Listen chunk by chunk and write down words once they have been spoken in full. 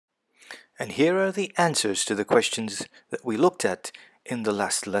And here are the answers to the questions that we looked at in the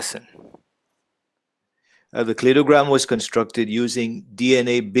last lesson. The cladogram was constructed using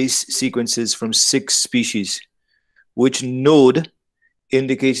DNA base sequences from 6 species. Which node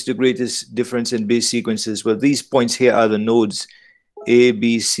indicates the greatest difference in base sequences? Well, these points here are the nodes, A,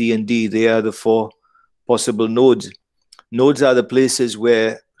 B, C, and D. They are the 4 possible nodes. Nodes are the places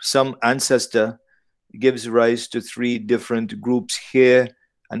where some ancestor gives rise to 3 different groups. Here,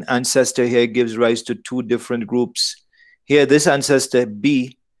 an ancestor here gives rise to 2 different groups. Here, this ancestor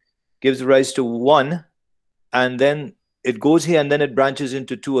B gives rise to 1, and then it goes here and then it branches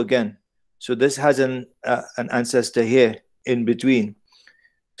into 2 again. So this has an ancestor here in between.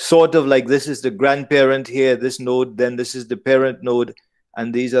 Sort of like this is the grandparent here, this node, then this is the parent node,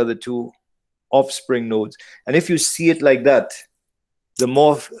 and these are the 2 offspring nodes. And if you see it like that, the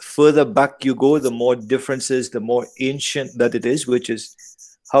more further back you go, the more differences, the more ancient that it is, which is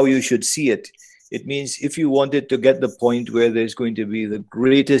how you should see it. It means if you wanted to get the point where there's going to be the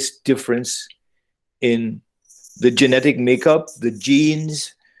greatest difference in the genetic makeup, the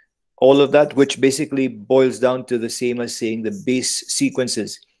genes, all of that, which basically boils down to the same as saying the base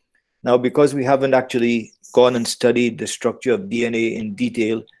sequences. Now, because we haven't actually gone and studied the structure of DNA in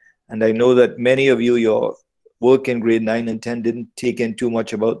detail, and I know that many of you, your work in grade 9 and 10 didn't take in too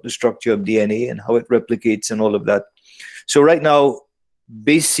much about the structure of DNA and how it replicates and all of that. So right now,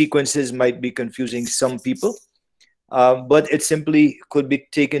 base sequences might be confusing some people, but it simply could be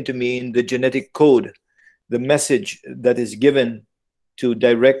taken to mean the genetic code, the message that is given to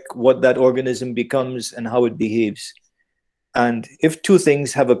direct what that organism becomes and how it behaves. And if 2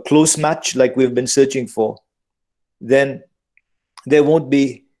 things have a close match, like we've been searching for, then there won't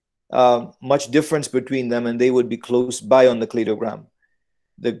be much difference between them, and they would be close by on the cladogram.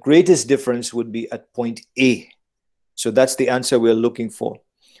 The greatest difference would be at point A. So that's the answer we're looking for.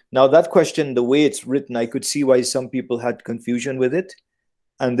 Now that question, the way it's written, I could see why some people had confusion with it.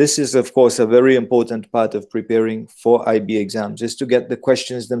 And this is, of course, a very important part of preparing for IB exams, is to get the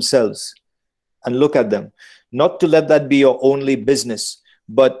questions themselves and look at them. Not to let that be your only business,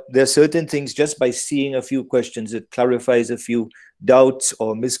 but there are certain things just by seeing a few questions, it clarifies a few doubts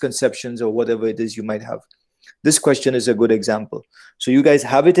or misconceptions or whatever it is you might have. This question is a good example. So you guys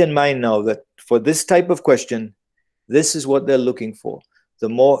have it in mind now that for this type of question, this is what they're looking for. The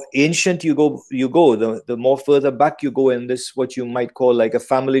more ancient you go, the more further back you go in this, what you might call like a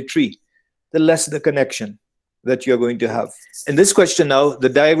family tree, the less the connection that you're going to have. In this question now, the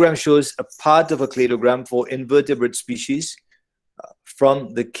diagram shows a part of a cladogram for invertebrate species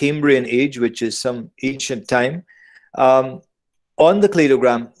from the Cambrian age, which is some ancient time. On the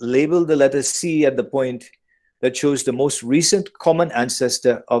cladogram, label the letter C at the point that shows the most recent common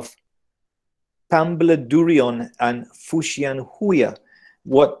ancestor of Pambladurion and Fuxianhuia.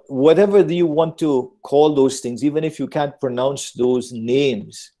 Whatever you want to call those things, even if you can't pronounce those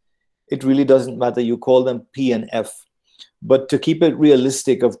names, it really doesn't matter. You call them P and F. But to keep it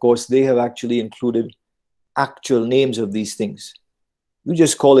realistic, of course, they have actually included actual names of these things. You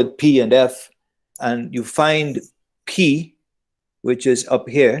just call it P and F, and you find P, which is up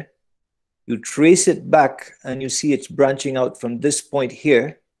here. You trace it back, and you see it's branching out from this point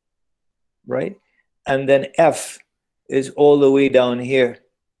here, right? And then F is all the way down here,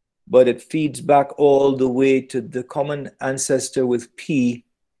 but it feeds back all the way to the common ancestor with P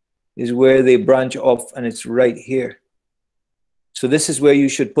is where they branch off, and it's right here. So this is where you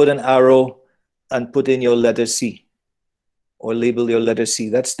should put an arrow and put in your letter C, or label your letter C.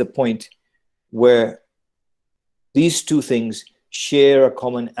 That's the point where these 2 things share a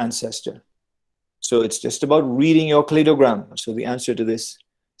common ancestor. So it's just about reading your cladogram. So the answer to this,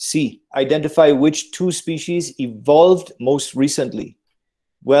 C. Identify which 2 species evolved most recently.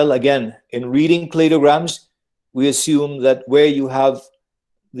 Well, again, in reading cladograms, we assume that where you have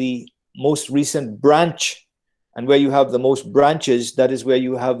the most recent branch and where you have the most branches, that is where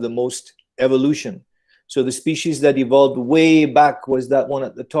you have the most evolution. So the species that evolved way back was that one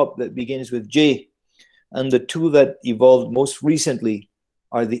at the top that begins with J. And the 2 that evolved most recently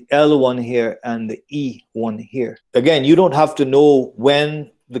are the L one here and the E one here. Again, you don't have to know when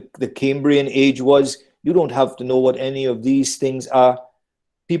the Cambrian age was. You don't have to know what any of these things are.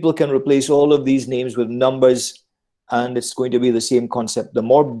 People can replace all of these names with numbers, and it's going to be the same concept. The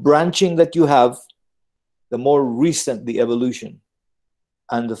more branching that you have, the more recent the evolution.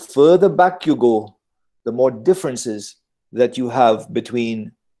 And the further back you go, the more differences that you have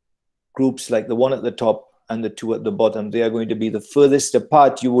between groups like the one at the top and the 2 at the bottom. They are going to be the furthest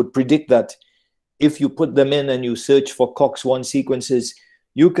apart. You would predict that if you put them in and you search for COX-1 sequences,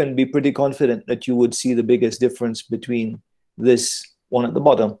 you can be pretty confident that you would see the biggest difference between this one at the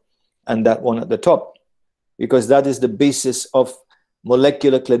bottom and that one at the top, because that is the basis of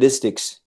molecular cladistics.